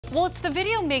Well, it's the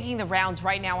video making the rounds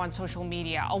right now on social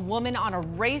media. A woman on a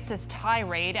racist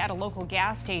tirade at a local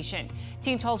gas station.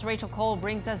 Team 12's Rachel Cole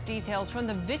brings us details from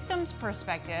the victim's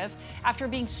perspective after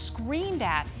being screamed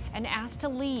at and asked to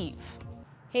leave.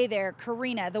 Hey there,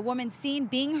 Karina, the woman seen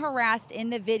being harassed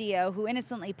in the video who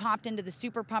innocently popped into the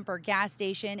Super Pumper gas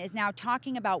station, is now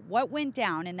talking about what went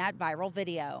down in that viral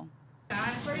video.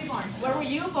 Where were you born? Where were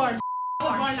you born? I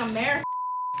was born in America.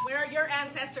 Where are your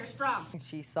ancestors from?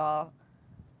 She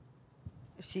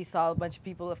saw a bunch of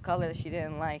people of color that she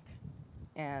didn't like,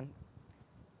 and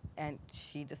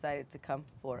she decided to come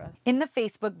for us. In the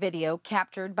Facebook video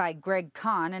captured by Greg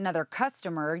Kahn, another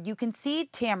customer, you can see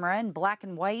Tamara in black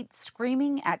and white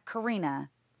screaming at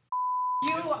Karina.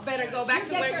 You better go back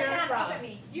to where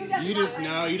you're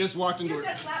from. You just walked into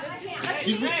her.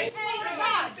 Excuse me. Hey,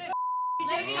 you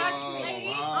just touched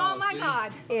me. Oh my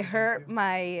God. It hurt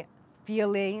my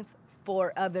feelings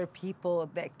for other people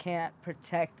that can't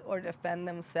protect or defend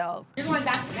themselves. You're going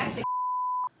back to Mexico.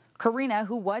 Karina,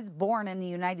 who was born in the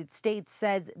United States,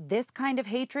 says this kind of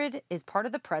hatred is part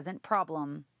of the present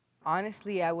problem.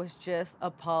 Honestly, I was just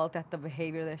appalled at the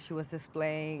behavior that she was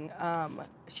displaying.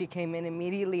 She came in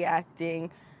immediately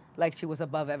acting like she was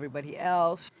above everybody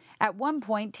else. At one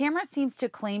point, Tamara seems to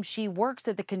claim she works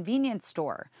at the convenience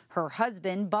store. Her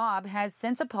husband, Bob, has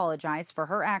since apologized for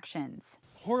her actions.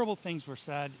 Horrible things were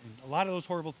said, and a lot of those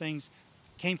horrible things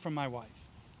came from my wife.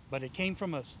 But it came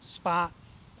from a spot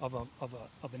of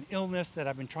an illness that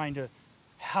I've been trying to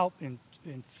help and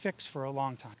fix for a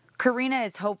long time. Karina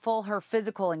is hopeful her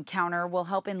physical encounter will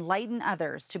help enlighten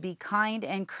others to be kind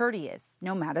and courteous,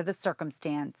 no matter the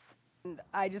circumstance.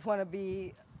 I just want to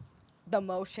be the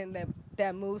motion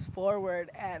that moves forward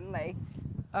and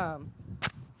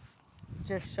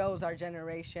just shows our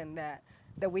generation that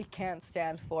we can't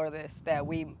stand for this, that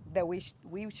we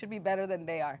should be better than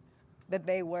they are, that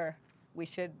they were. We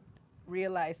should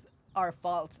realize our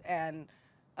faults and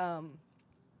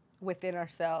within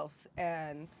ourselves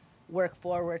and work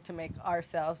forward to make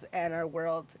ourselves and our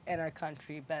world and our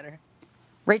country better.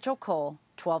 Rachel Cole,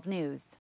 12 News.